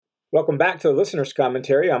Welcome back to the Listener's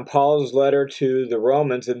Commentary on Paul's letter to the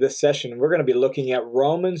Romans. In this session, we're going to be looking at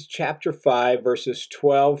Romans chapter 5, verses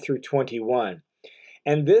 12 through 21.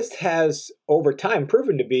 And this has, over time,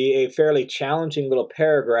 proven to be a fairly challenging little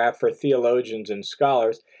paragraph for theologians and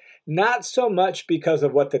scholars, not so much because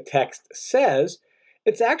of what the text says.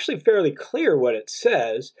 It's actually fairly clear what it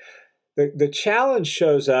says. The challenge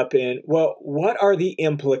shows up in, well, what are the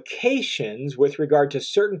implications with regard to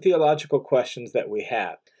certain theological questions that we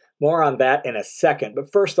have? More on that in a second,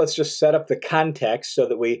 but first let's just set up the context so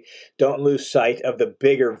that we don't lose sight of the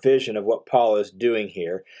bigger vision of what Paul is doing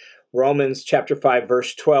here. Romans chapter 5,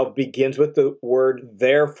 verse 12 begins with the word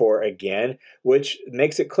therefore again, which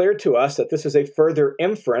makes it clear to us that this is a further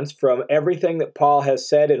inference from everything that Paul has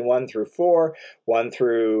said in 1 through 4, 1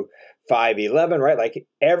 through 5:11, right? Like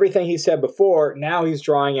everything he said before, now he's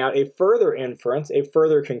drawing out a further inference, a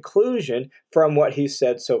further conclusion from what he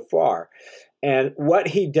said so far. And what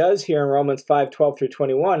he does here in Romans 5:12 through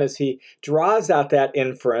 21 is he draws out that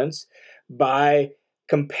inference by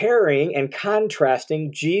comparing and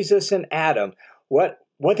contrasting Jesus and Adam. What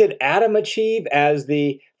did Adam achieve as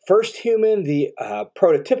the first human, the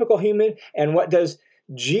prototypical human, and what does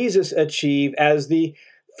Jesus achieve as the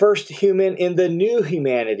first human in the new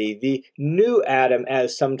humanity, the new Adam,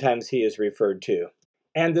 as sometimes he is referred to?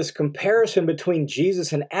 And this comparison between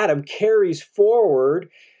Jesus and Adam carries forward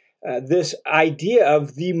this idea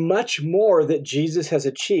of the much more that Jesus has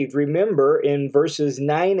achieved. Remember, in verses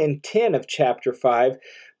 9 and 10 of chapter 5,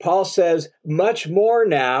 Paul says, much more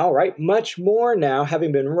now, right? Much more now,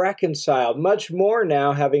 having been reconciled, much more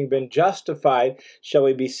now, having been justified, shall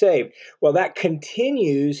we be saved. Well, that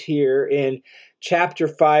continues here in chapter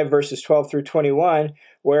 5, verses 12 through 21,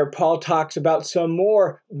 where Paul talks about some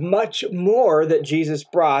more, much more that Jesus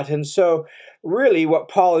brought. And so, really, what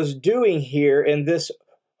Paul is doing here in this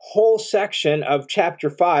whole section of chapter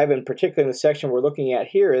 5, and particularly in the section we're looking at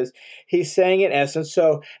here, is he's saying in essence,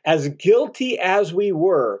 so as guilty as we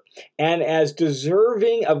were, and as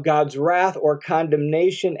deserving of God's wrath or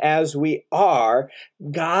condemnation as we are,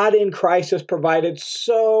 God in Christ has provided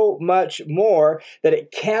so much more that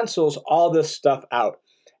it cancels all this stuff out.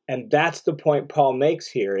 And that's the point Paul makes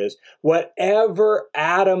here, is whatever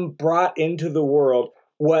Adam brought into the world,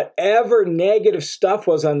 whatever negative stuff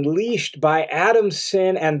was unleashed by Adam's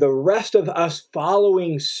sin and the rest of us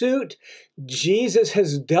following suit, Jesus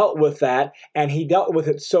has dealt with that, and he dealt with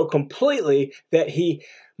it so completely that he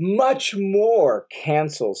much more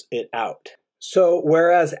cancels it out. So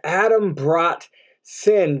whereas Adam brought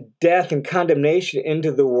sin, death, and condemnation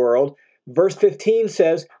into the world, verse 15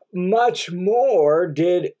 says, much more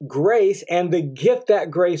did grace and the gift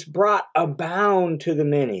that grace brought abound to the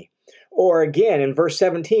many. Or again, in verse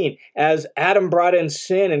 17, as Adam brought in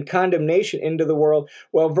sin and condemnation into the world,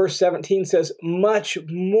 well, verse 17 says, much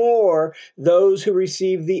more those who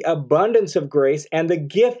receive the abundance of grace and the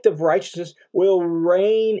gift of righteousness will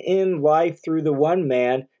reign in life through the one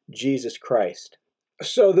man, Jesus Christ.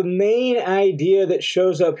 So the main idea that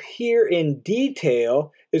shows up here in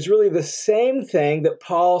detail is really the same thing that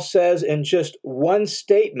Paul says in just one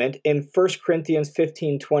statement in 1 Corinthians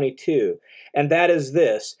 15:22, and that is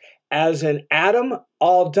this: as in Adam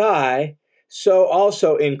all die, so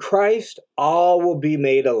also in Christ all will be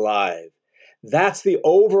made alive. That's the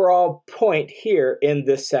overall point here in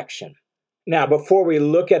this section. Now, before we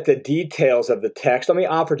look at the details of the text, let me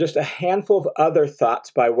offer just a handful of other thoughts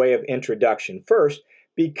by way of introduction. First,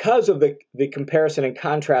 because of the comparison and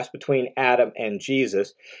contrast between Adam and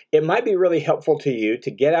Jesus, it might be really helpful to you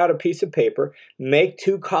to get out a piece of paper, make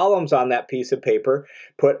two columns on that piece of paper,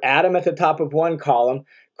 put Adam at the top of one column,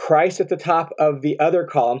 Christ at the top of the other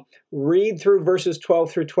column, read through verses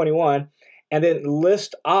 12 through 21, and then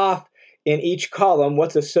list off in each column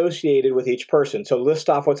what's associated with each person. So list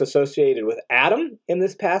off what's associated with Adam in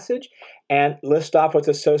this passage, and list off what's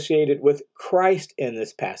associated with Christ in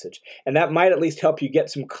this passage. And that might at least help you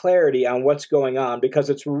get some clarity on what's going on,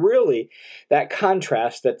 because it's really that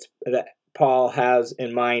contrast that Paul has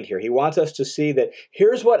in mind here. He wants us to see that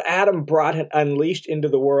here's what Adam brought and unleashed into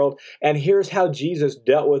the world, and here's how Jesus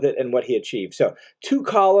dealt with it and what he achieved. So two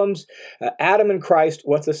columns, Adam and Christ,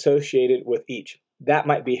 what's associated with each. That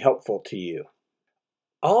might be helpful to you.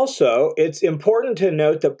 Also, it's important to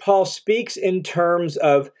note that Paul speaks in terms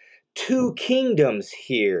of two kingdoms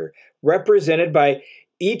here, represented by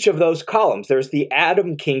each of those columns. There's the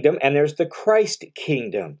Adam kingdom and there's the Christ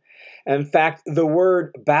kingdom. In fact, the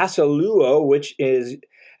word basiluo, which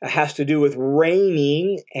has to do with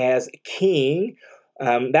reigning as king,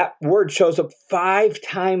 that word shows up 5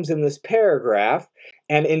 times in this paragraph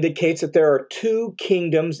and indicates that there are two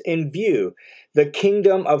kingdoms in view. the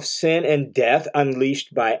kingdom of sin and death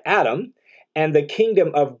unleashed by Adam, and the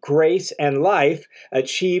kingdom of grace and life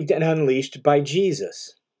achieved and unleashed by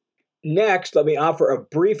Jesus. Next, let me offer a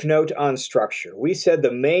brief note on structure. We said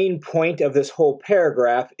the main point of this whole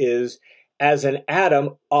paragraph is, as in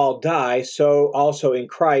Adam all die, so also in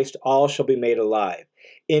Christ all shall be made alive.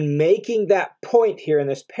 In making that point here in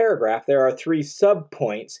this paragraph, there are 3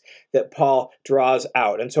 subpoints that Paul draws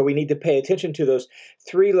out. And so we need to pay attention to those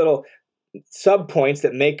 3 little subpoints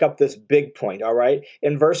that make up this big point, all right?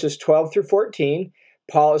 In verses 12 through 14,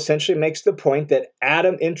 Paul essentially makes the point that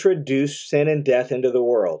Adam introduced sin and death into the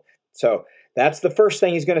world. So that's the first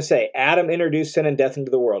thing he's going to say. Adam introduced sin and death into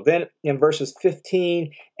the world. Then in verses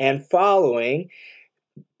 15 and following,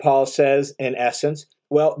 Paul says, in essence,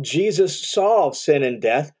 well, Jesus solves sin and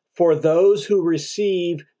death for those who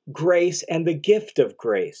receive grace and the gift of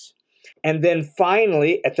grace. And then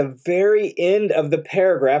finally, at the very end of the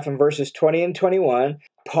paragraph in verses 20 and 21,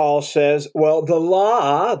 Paul says, well, the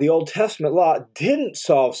law, the Old Testament law, didn't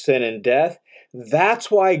solve sin and death.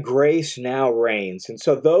 That's why grace now reigns. And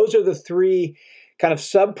so those are the 3 kind of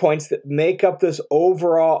subpoints that make up this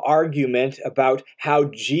overall argument about how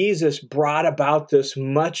Jesus brought about this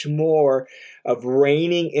much more of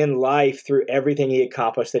reigning in life through everything he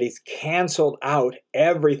accomplished, that he's canceled out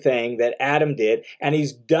everything that Adam did, and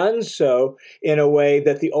he's done so in a way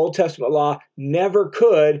that the Old Testament law never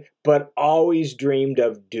could, but always dreamed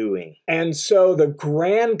of doing. And so the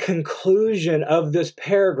grand conclusion of this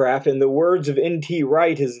paragraph, in the words of N.T.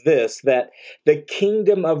 Wright, is this, that the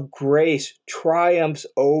kingdom of grace triumphs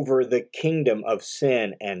over the kingdom of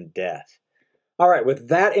sin and death. All right, with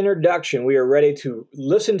that introduction, we are ready to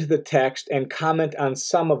listen to the text and comment on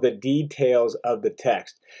some of the details of the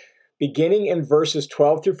text. Beginning in verses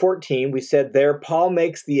 12 through 14, we said there, Paul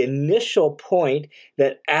makes the initial point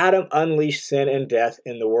that Adam unleashed sin and death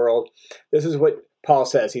in the world. This is what Paul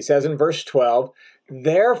says. He says in verse 12,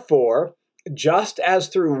 therefore, just as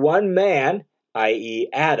through one man, i.e.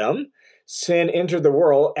 Adam, sin entered the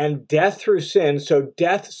world, and death through sin, so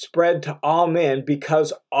death spread to all men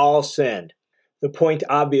because all sinned. The point,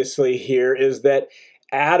 obviously, here is that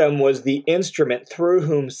Adam was the instrument through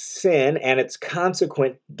whom sin and its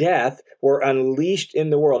consequent death were unleashed in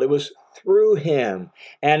the world. It was through him,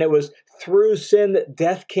 and it was through sin that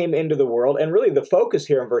death came into the world. And really the focus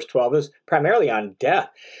here in verse 12 is primarily on death.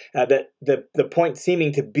 That the point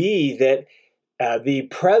seeming to be that the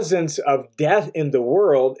presence of death in the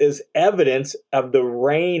world is evidence of the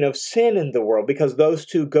reign of sin in the world, because those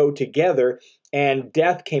two go together, and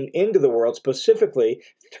death came into the world specifically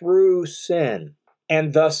through sin.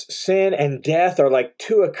 And thus sin and death are like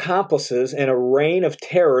 2 accomplices in a reign of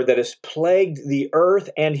terror that has plagued the earth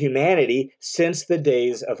and humanity since the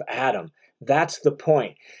days of Adam. That's the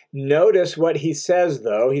point. Notice what he says,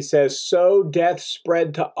 though. He says, so death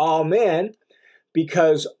spread to all men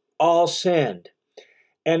because all sinned.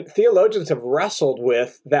 And theologians have wrestled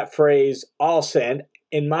with that phrase, all sinned.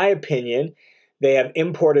 In my opinion, they have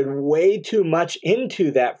imported way too much into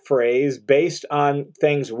that phrase based on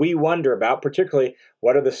things we wonder about, particularly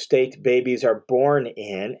what are the state babies are born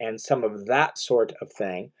in and some of that sort of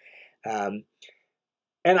thing. And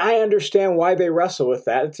I understand why they wrestle with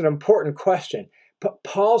that. It's an important question. But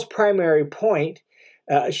Paul's primary point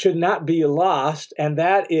should not be lost, and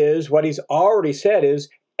that is what he's already said is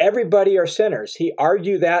everybody are sinners. He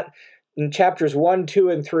argued that in chapters 1, 2,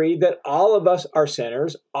 and 3, that all of us are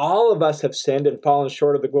sinners. All of us have sinned and fallen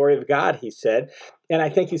short of the glory of God, he said. And I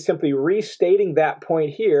think he's simply restating that point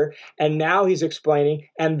here. And now he's explaining,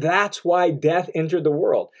 and that's why death entered the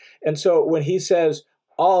world. And so when he says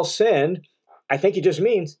all sinned, I think he just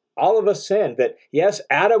means all of us sinned. That yes,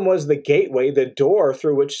 Adam was the gateway, the door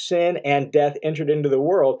through which sin and death entered into the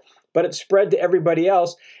world, but it spread to everybody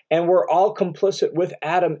else, and we're all complicit with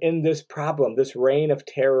Adam in this problem, this reign of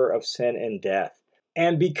terror of sin and death.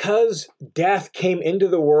 And because death came into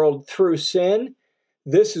the world through sin,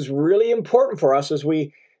 this is really important for us as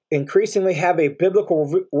we increasingly have a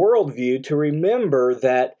biblical worldview to remember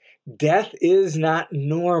that death is not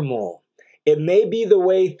normal. It may be the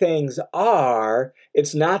way things are,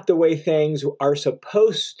 it's not the way things are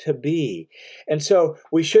supposed to be. And so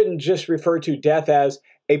we shouldn't just refer to death as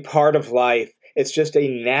a part of life. It's just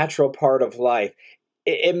a natural part of life.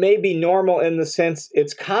 It may be normal in the sense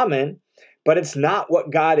it's common, but it's not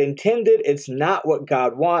what God intended. It's not what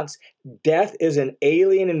God wants. Death is an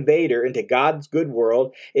alien invader into God's good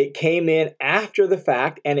world. It came in after the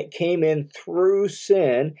fact, and it came in through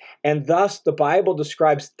sin, and thus the Bible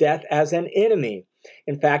describes death as an enemy.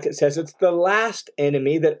 In fact, it says it's the last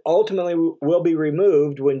enemy that ultimately will be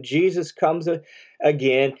removed when Jesus comes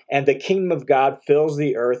again and the kingdom of God fills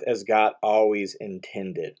the earth as God always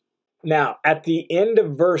intended. Now, at the end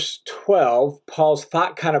of verse 12, Paul's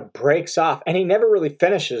thought kind of breaks off, and he never really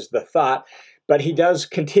finishes the thought, but he does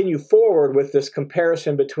continue forward with this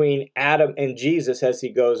comparison between Adam and Jesus as he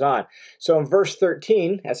goes on. So in verse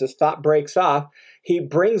 13, as his thought breaks off, he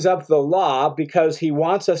brings up the law because he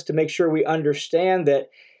wants us to make sure we understand that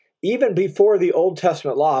even before the Old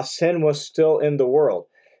Testament law, sin was still in the world.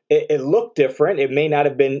 It looked different. It may not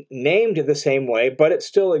have been named the same way, but it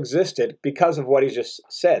still existed because of what he just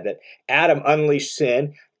said, that Adam unleashed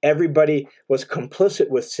sin. Everybody was complicit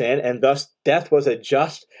with sin, and thus death was a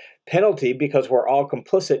just penalty because we're all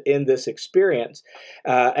complicit in this experience.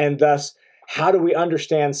 And thus, how do we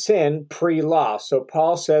understand sin pre-law? So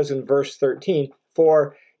Paul says in verse 13,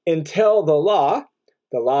 for until the law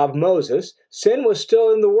of Moses, sin was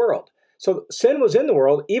still in the world. So sin was in the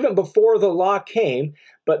world even before the law came,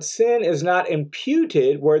 but sin is not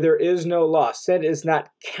imputed where there is no law. Sin is not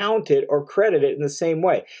counted or credited in the same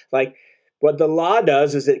way. Like what the law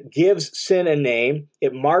does is it gives sin a name,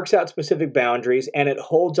 it marks out specific boundaries, and it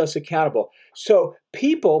holds us accountable. So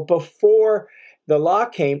people before the law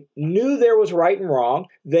came knew there was right and wrong.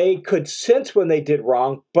 They could sense when they did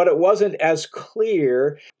wrong, but it wasn't as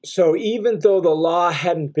clear. So even though the law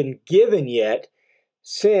hadn't been given yet,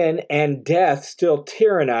 sin and death still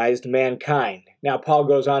tyrannized mankind. Now, Paul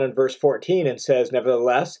goes on in verse 14 and says,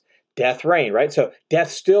 nevertheless, death reigned, right? So death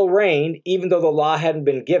still reigned even though the law hadn't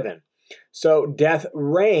been given. So death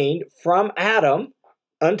reigned from Adam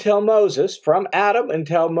until Moses,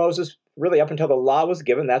 really up until the law was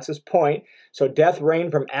given. That's his point. So death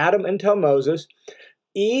reigned from Adam until Moses,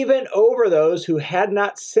 even over those who had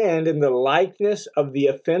not sinned in the likeness of the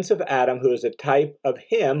offense of Adam, who is a type of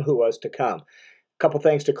him who was to come. Couple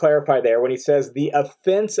things to clarify there. When he says the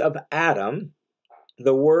offense of Adam,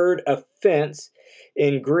 the word offense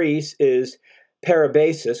in Greece is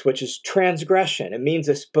parabasis, which is transgression. It means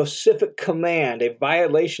a specific command, a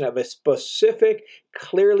violation of a specific,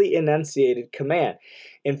 clearly enunciated command.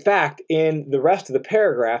 In fact, in the rest of the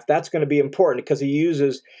paragraph, that's going to be important because he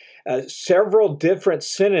uses several different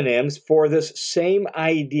synonyms for this same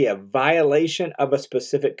idea, violation of a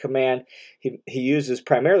specific command. He uses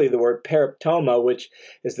primarily the word paraptoma, which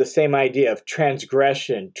is the same idea of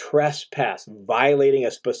transgression, trespass, violating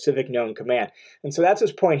a specific known command. And so that's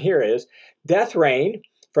his point here is death reigned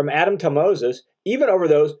from Adam to Moses, even over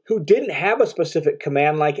those who didn't have a specific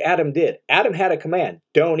command like Adam did. Adam had a command,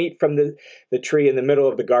 don't eat from the tree in the middle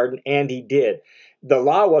of the garden, and he did. The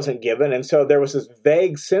law wasn't given, and so there was this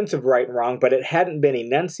vague sense of right and wrong, but it hadn't been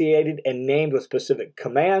enunciated and named with specific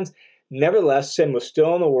commands. Nevertheless, sin was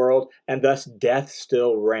still in the world, and thus death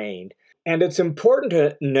still reigned. And it's important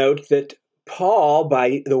to note that Paul,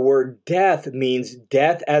 by the word death, means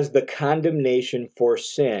death as the condemnation for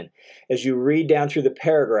sin. As you read down through the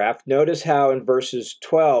paragraph, notice how in verses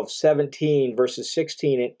 12, 17, verses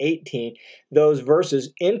 16, and 18, those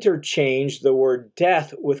verses interchange the word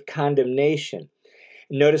death with condemnation.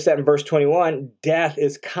 Notice that in verse 21, death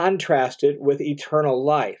is contrasted with eternal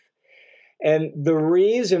life. And the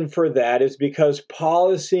reason for that is because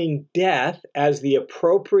Paul is seeing death as the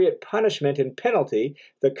appropriate punishment and penalty,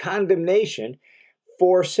 the condemnation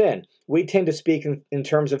for sin. We tend to speak in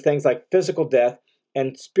terms of things like physical death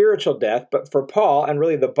and spiritual death, but for Paul, and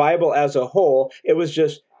really the Bible as a whole, it was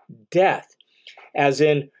just death. As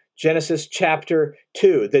in Genesis chapter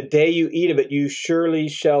 2, the day you eat of it, you surely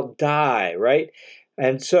shall die, right?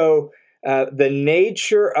 And so the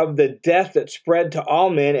nature of the death that spread to all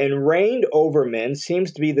men and reigned over men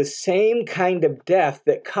seems to be the same kind of death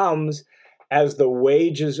that comes as the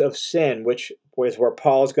wages of sin, which is where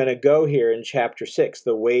Paul's going to go here in chapter 6.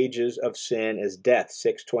 The wages of sin is death,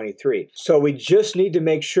 6:23. So we just need to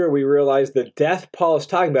make sure we realize the death Paul is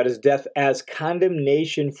talking about is death as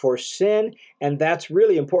condemnation for sin, and that's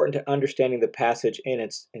really important to understanding the passage in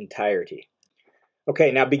its entirety.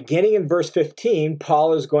 Okay, now beginning in verse 15,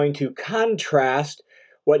 Paul is going to contrast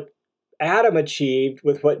what Adam achieved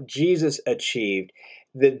with what Jesus achieved.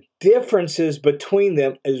 The differences between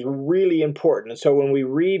them is really important. And so when we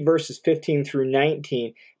read verses 15 through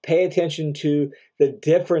 19, pay attention to the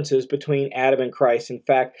differences between Adam and Christ. In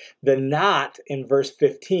fact, the not in verse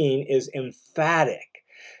 15 is emphatic.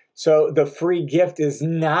 So the free gift is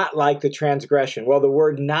not like the transgression. Well, the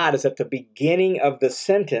word not is at the beginning of the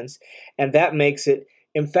sentence, and that makes it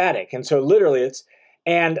emphatic. And so literally it's,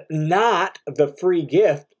 and not the free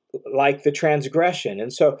gift like the transgression.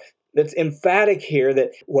 And so that's emphatic here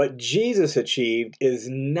that what Jesus achieved is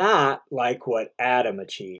not like what Adam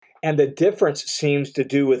achieved. And the difference seems to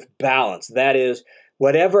do with balance. That is,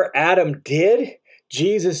 whatever Adam did,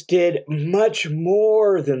 Jesus did much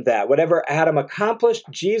more than that. Whatever Adam accomplished,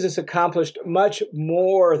 Jesus accomplished much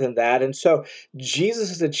more than that. And so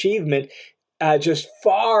Jesus' achievement just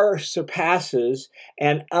far surpasses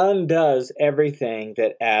and undoes everything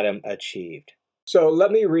that Adam achieved. So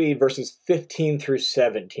let me read verses 15 through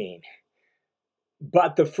 17.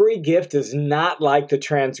 But the free gift is not like the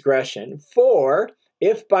transgression, for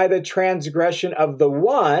if by the transgression of the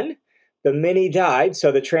one the many died,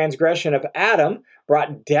 so the transgression of Adam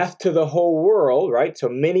brought death to the whole world, right? So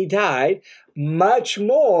many died, much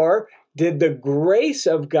more did the grace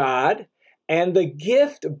of God and the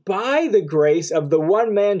gift by the grace of the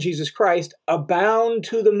one man, Jesus Christ, abound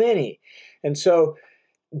to the many. And so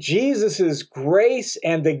Jesus' grace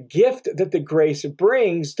and the gift that the grace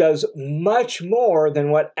brings does much more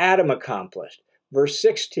than what Adam accomplished. Verse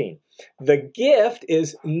 16, the gift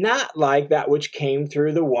is not like that which came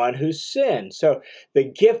through the one who sinned. So the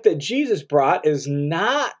gift that Jesus brought is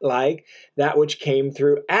not like that which came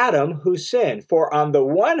through Adam who sinned. For on the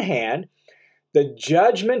one hand, the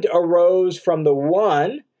judgment arose from the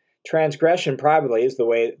one, transgression probably is the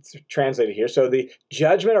way it's translated here. So the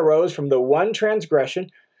judgment arose from the one transgression,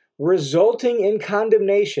 resulting in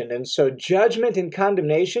condemnation. And so judgment and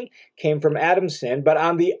condemnation came from Adam's sin. But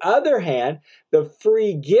on the other hand, the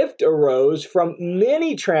free gift arose from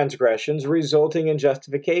many transgressions, resulting in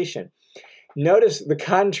justification. Notice the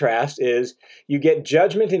contrast is you get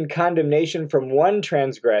judgment and condemnation from one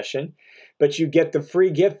transgression, but you get the free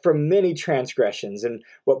gift from many transgressions. And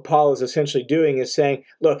what Paul is essentially doing is saying,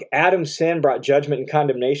 look, Adam's sin brought judgment and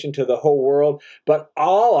condemnation to the whole world, but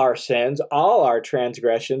all our sins, all our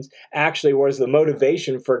transgressions actually was the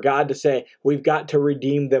motivation for God to say, we've got to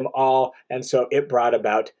redeem them all. And so it brought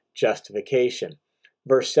about justification.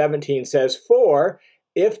 Verse 17 says, for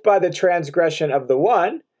if by the transgression of the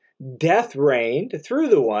one, death reigned through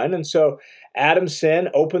the one, and so Adam's sin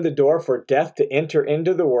opened the door for death to enter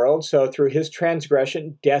into the world. So through his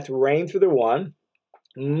transgression, death reigned through the one.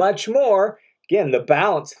 Much more, again, the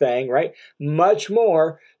balance thing, right? Much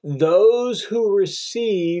more, those who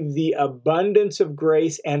receive the abundance of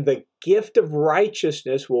grace and the gift of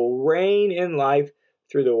righteousness will reign in life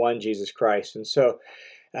through the one Jesus Christ. And so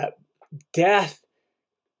death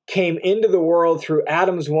came into the world through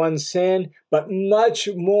Adam's one sin, but much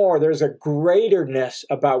more, there's a greaterness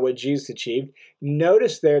about what Jesus achieved.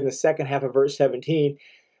 Notice there in the second half of verse 17,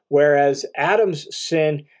 whereas Adam's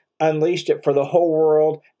sin unleashed it for the whole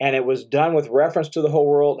world, and it was done with reference to the whole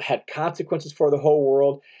world, had consequences for the whole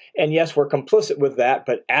world. And yes, we're complicit with that,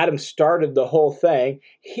 but Adam started the whole thing.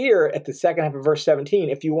 Here at the second half of verse 17,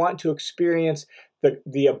 if you want to experience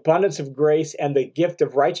the abundance of grace and the gift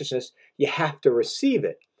of righteousness, you have to receive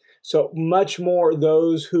it. So much more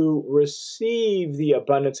those who receive the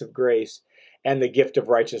abundance of grace and the gift of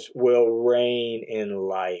righteousness will reign in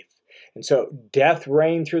life. And so death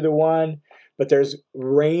reigned through the one, but there's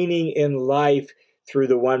reigning in life through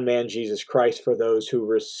the one man, Jesus Christ, for those who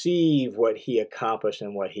receive what he accomplished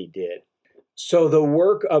and what he did. So the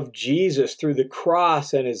work of Jesus through the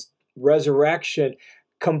cross and his resurrection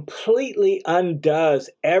completely undoes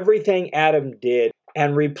everything Adam did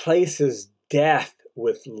and replaces death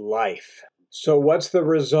with life. So what's the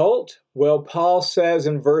result? Well, Paul says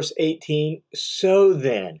in verse 18, so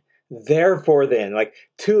then, therefore then, like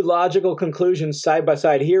two logical conclusions side by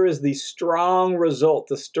side. Here is the strong result,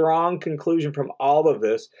 the strong conclusion from all of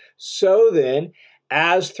this. So then,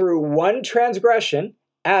 as through one transgression,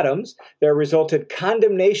 Adam's, there resulted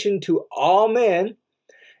condemnation to all men,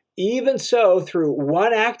 even so, through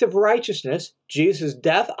one act of righteousness, Jesus'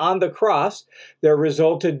 death on the cross, there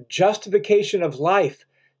resulted justification of life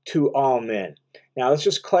to all men. Now, let's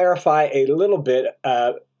just clarify a little bit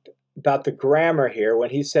about the grammar here. When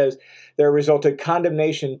he says there resulted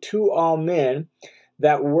condemnation to all men,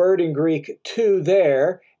 that word in Greek, to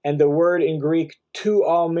there, and the word in Greek, to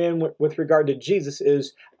all men with regard to Jesus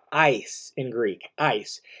is eis in Greek,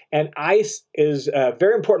 eis. And eis is a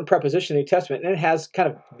very important preposition in the New Testament, and it has kind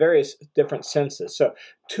of various different senses. So,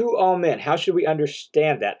 to all men, how should we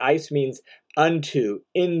understand that? Eis means unto,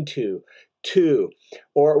 into, to,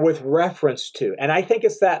 or with reference to. And I think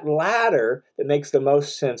it's that latter that makes the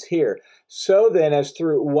most sense here. So then, as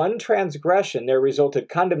through one transgression there resulted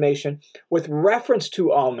condemnation with reference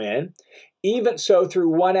to all men, Even so, through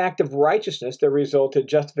one act of righteousness, there resulted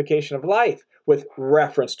justification of life with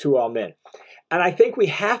reference to all men. And I think we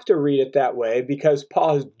have to read it that way because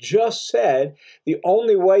Paul has just said the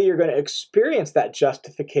only way you're going to experience that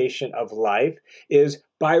justification of life is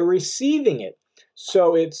by receiving it.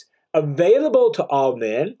 So it's available to all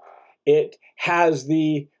men. It has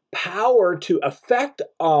the power to affect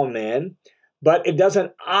all men, but it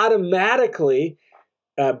doesn't automatically,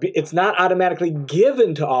 it's not automatically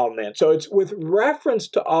given to all men. So it's with reference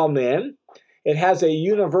to all men. It has a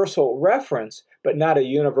universal reference, but not a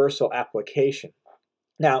universal application.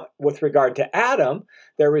 Now, with regard to Adam,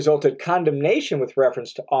 there resulted condemnation with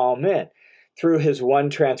reference to all men through his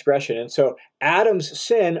one transgression. And so Adam's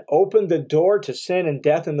sin opened the door to sin and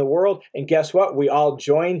death in the world. And guess what? We all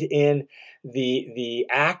joined in the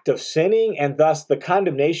act of sinning, and thus the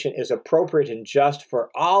condemnation is appropriate and just for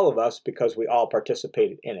all of us because we all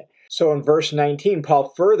participated in it. So in verse 19,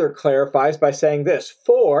 Paul further clarifies by saying this: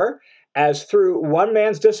 "For as through one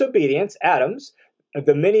man's disobedience, Adam's,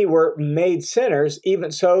 the many were made sinners,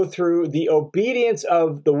 even so through the obedience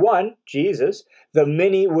of the one, Jesus, the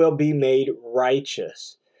many will be made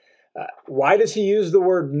righteous." Why does he use the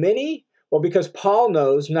word many? Well, because Paul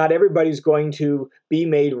knows not everybody's going to be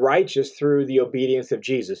made righteous through the obedience of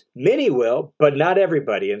Jesus. Many will, but not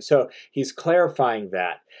everybody. And so he's clarifying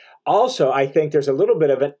that. Also, I think there's a little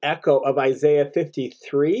bit of an echo of Isaiah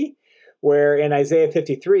 53, where in Isaiah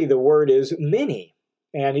 53, the word is many.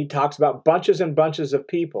 And he talks about bunches and bunches of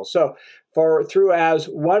people. So through as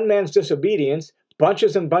one man's disobedience,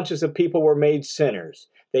 bunches and bunches of people were made sinners.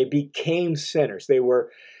 They became sinners. They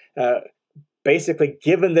were basically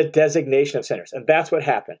given the designation of sinners. And that's what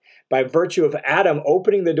happened. By virtue of Adam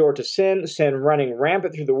opening the door to sin, sin running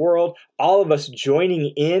rampant through the world, all of us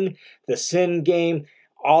joining in the sin game,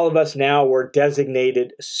 all of us now were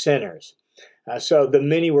designated sinners. So the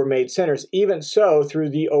many were made sinners. Even so,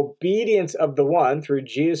 through the obedience of the one, through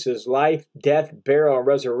Jesus' life, death, burial, and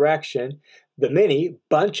resurrection, the many,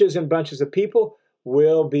 bunches and bunches of people,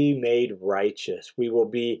 will be made righteous. We will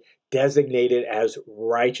be designated as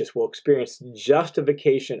righteous. We'll experience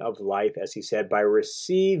justification of life, as he said, by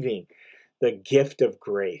receiving the gift of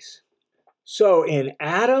grace. So in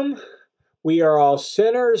Adam, we are all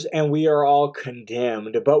sinners and we are all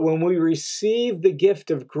condemned. But when we receive the gift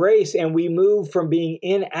of grace and we move from being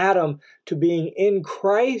in Adam to being in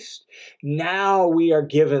Christ, now we are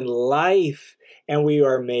given life and we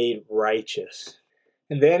are made righteous.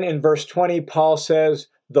 And then in verse 20, Paul says,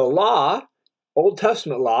 the law, Old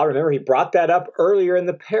Testament law, remember he brought that up earlier in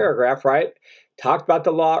the paragraph, right? Talked about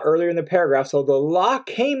the law earlier in the paragraph. So the law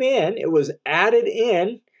came in, it was added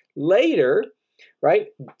in later, right?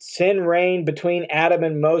 Sin reigned between Adam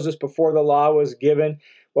and Moses before the law was given.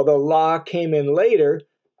 Well, the law came in later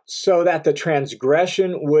so that the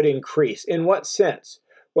transgression would increase. In what sense?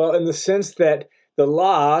 Well, in the sense that the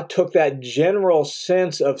law took that general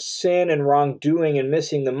sense of sin and wrongdoing and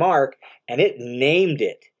missing the mark, and it named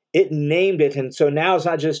it. It named it, and so now it's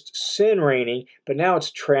not just sin reigning, but now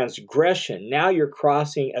it's transgression. Now you're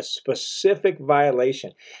crossing a specific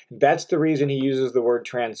violation. That's the reason he uses the word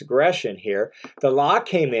transgression here. The law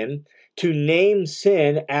came in to name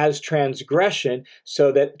sin as transgression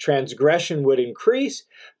so that transgression would increase,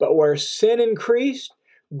 but where sin increased,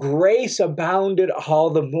 grace abounded all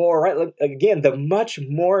the more, right? Again, the much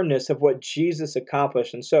moreness of what Jesus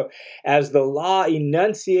accomplished. And so as the law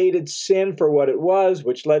enunciated sin for what it was,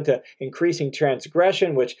 which led to increasing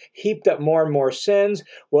transgression, which heaped up more and more sins,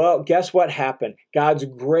 well, guess what happened? God's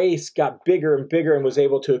grace got bigger and bigger and was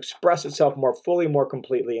able to express itself more fully, more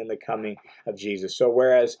completely in the coming of Jesus. So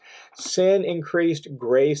whereas sin increased,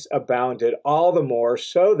 grace abounded all the more,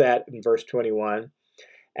 so that, in verse 21,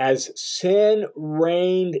 as sin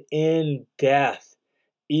reigned in death,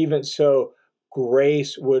 even so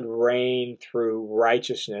grace would reign through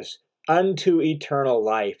righteousness unto eternal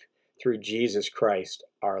life through Jesus Christ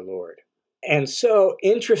our Lord. And so,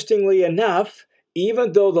 interestingly enough,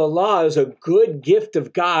 even though the law is a good gift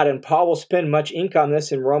of God, and Paul will spend much ink on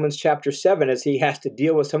this in Romans chapter 7 as he has to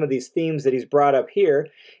deal with some of these themes that he's brought up here,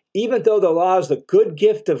 even though the law is the good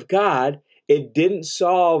gift of God, it didn't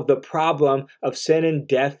solve the problem of sin and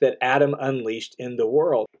death that Adam unleashed in the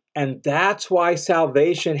world. And that's why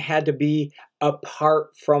salvation had to be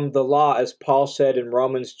apart from the law, as Paul said in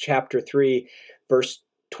Romans chapter 3, verse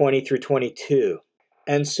 20 through 22.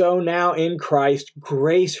 And so now in Christ,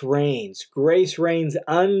 grace reigns. Grace reigns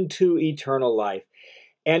unto eternal life.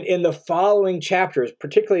 And in the following chapters,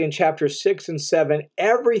 particularly in chapters 6 and 7,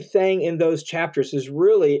 everything in those chapters is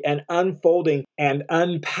really an unfolding and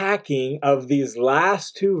unpacking of these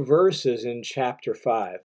last two verses in chapter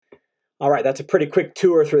 5. All right, that's a pretty quick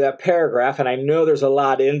tour through that paragraph, and I know there's a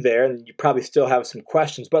lot in there, and you probably still have some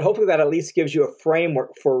questions, but hopefully that at least gives you a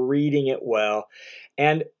framework for reading it well.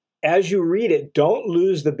 And as you read it, don't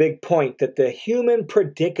lose the big point that the human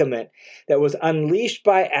predicament that was unleashed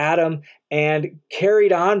by Adam and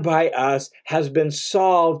carried on by us has been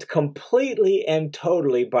solved completely and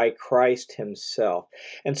totally by Christ himself.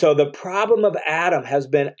 And so the problem of Adam has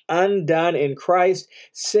been undone in Christ.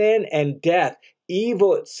 Sin and death,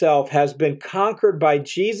 evil itself, has been conquered by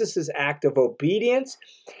Jesus' act of obedience.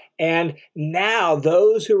 And now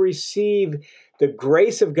those who receive the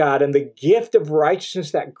grace of God and the gift of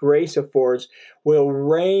righteousness that grace affords will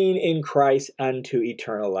reign in Christ unto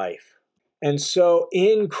eternal life. And so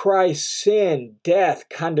in Christ, sin, death,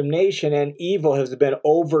 condemnation, and evil has been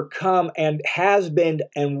overcome and has been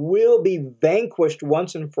and will be vanquished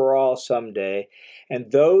once and for all someday.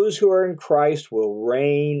 And those who are in Christ will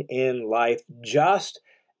reign in life just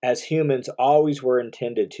as humans always were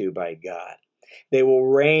intended to by God. They will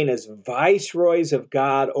reign as viceroys of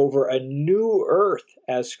God over a new earth,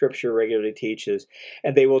 as Scripture regularly teaches.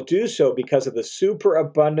 And they will do so because of the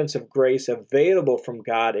superabundance of grace available from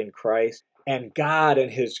God in Christ. And God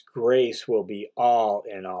and his grace will be all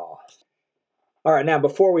in all. All right, now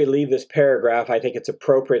before we leave this paragraph, I think it's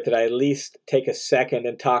appropriate that I at least take a second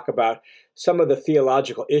and talk about some of the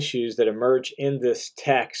theological issues that emerge in this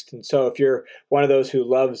text. And so if you're one of those who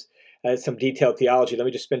loves some detailed theology, let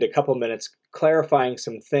me just spend a couple minutes clarifying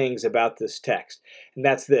some things about this text. And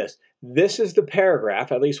that's this. This is the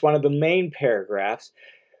paragraph, at least one of the main paragraphs,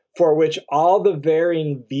 for which all the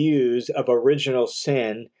varying views of original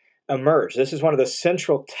sin emerge. This is one of the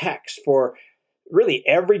central texts for really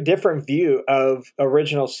every different view of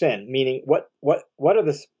original sin, meaning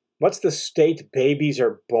what's the state babies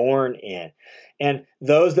are born in. And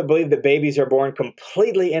those that believe that babies are born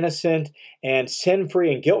completely innocent and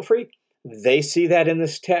sin-free and guilt-free, they see that in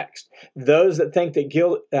this text. Those that think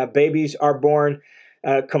that babies are born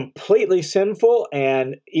completely sinful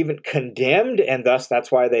and even condemned, and thus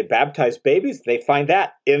that's why they baptize babies, they find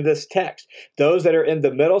that in this text. Those that are in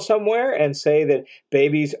the middle somewhere and say that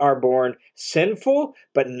babies are born sinful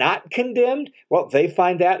but not condemned, well, they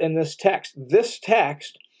find that in this text. This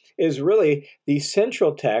text is really the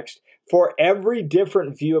central text for every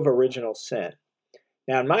different view of original sin.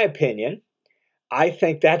 Now, in my opinion, I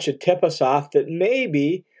think that should tip us off that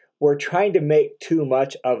maybe we're trying to make too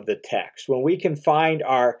much of the text. When we can find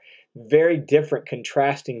our very different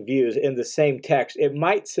contrasting views in the same text, it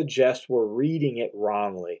might suggest we're reading it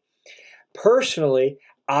wrongly. Personally,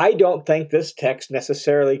 I don't think this text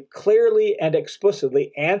necessarily clearly and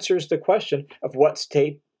explicitly answers the question of what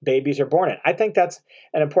state babies are born in. I think that's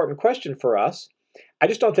an important question for us. I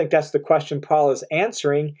just don't think that's the question Paul is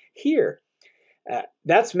answering here.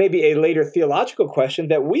 That's maybe a later theological question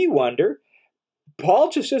that we wonder. Paul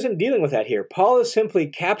just isn't dealing with that here. Paul is simply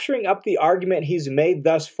capturing up the argument he's made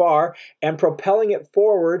thus far and propelling it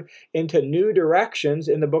forward into new directions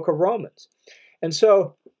in the book of Romans. And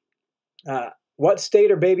so, what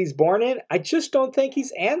state are babies born in? I just don't think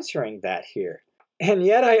he's answering that here. And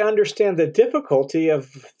yet I understand the difficulty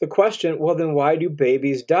of the question, well, then why do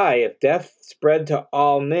babies die? If death spread to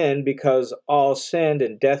all men because all sinned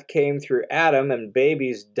and death came through Adam and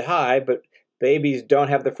babies die, but babies don't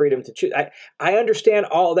have the freedom to choose. I understand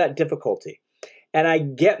all that difficulty. And I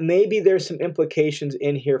get maybe there's some implications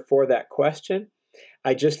in here for that question.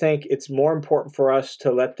 I just think it's more important for us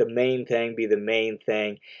to let the main thing be the main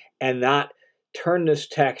thing and not turn this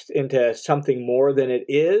text into something more than it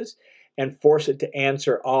is and force it to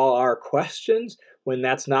answer all our questions when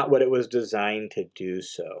that's not what it was designed to do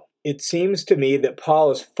so. It seems to me that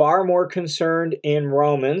Paul is far more concerned in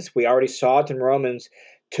Romans. We already saw it in Romans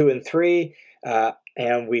 2 and 3,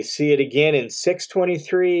 and we see it again in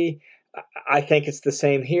 6:23. I think it's the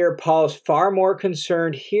same here. Paul is far more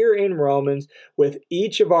concerned here in Romans with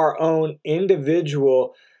each of our own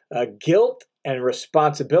individual guilt and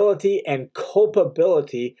responsibility and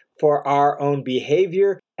culpability for our own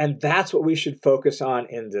behavior, and that's what we should focus on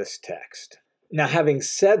in this text. Now, having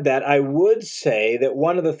said that, I would say that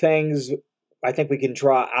one of the things I think we can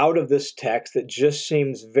draw out of this text that just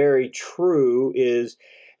seems very true is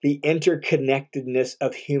the interconnectedness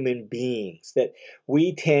of human beings, that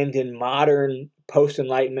we tend in modern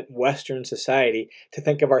post-Enlightenment Western society to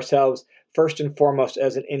think of ourselves first and foremost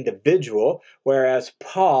as an individual, whereas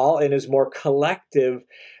Paul, in his more collective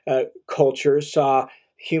culture, saw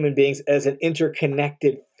human beings as an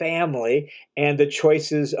interconnected family, and the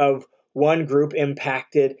choices of one group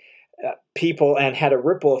impacted people and had a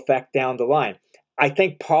ripple effect down the line. I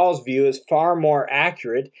think Paul's view is far more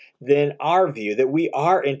accurate than our view, that we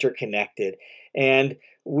are interconnected. And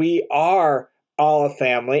we are all a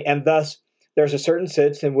family, and thus there's a certain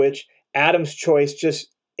sense in which Adam's choice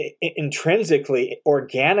just intrinsically,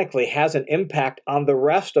 organically has an impact on the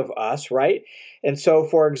rest of us, right? And so,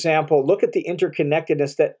 for example, look at the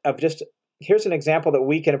interconnectedness here's an example that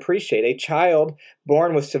we can appreciate. A child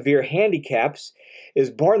born with severe handicaps is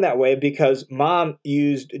born that way because mom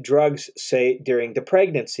used drugs, say, during the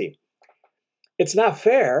pregnancy. It's not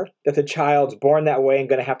fair that the child's born that way and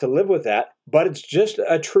going to have to live with that, but it's just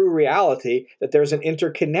a true reality that there's an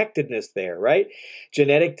interconnectedness there, right?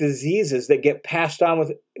 Genetic diseases that get passed on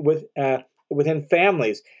within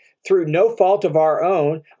families through no fault of our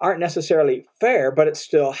own aren't necessarily fair, but it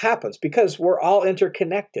still happens because we're all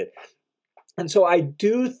interconnected. And so I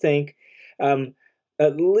do think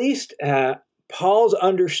at least Paul's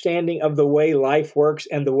understanding of the way life works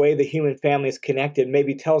and the way the human family is connected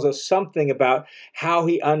maybe tells us something about how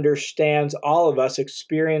he understands all of us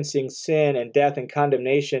experiencing sin and death and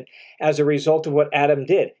condemnation as a result of what Adam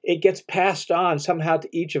did. It gets passed on somehow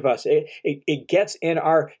to each of us. It gets in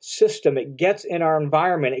our system. It gets in our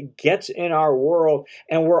environment. It gets in our world,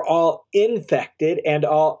 and we're all infected and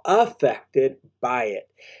all affected by it.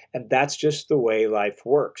 And that's just the way life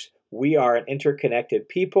works. We are an interconnected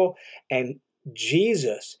people, and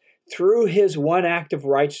Jesus, through his one act of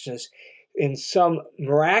righteousness, in some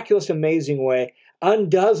miraculous, amazing way,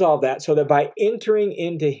 undoes all that so that by entering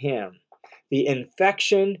into him, the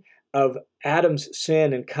infection of Adam's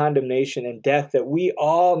sin and condemnation and death that we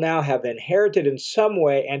all now have inherited in some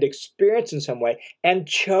way and experienced in some way and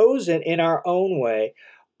chosen in our own way,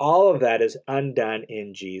 all of that is undone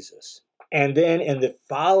in Jesus. And then in the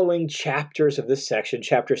following chapters of this section,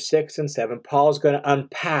 chapter 6 and 7, Paul's going to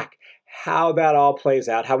unpack how that all plays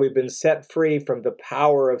out, how we've been set free from the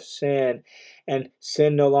power of sin, and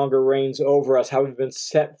sin no longer reigns over us, how we've been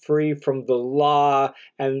set free from the law,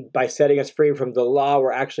 and by setting us free from the law,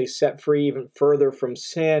 we're actually set free even further from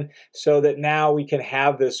sin, so that now we can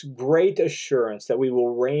have this great assurance that we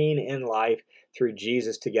will reign in life through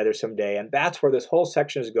Jesus together someday. And that's where this whole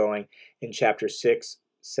section is going in chapter 6,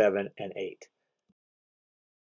 7, and 8.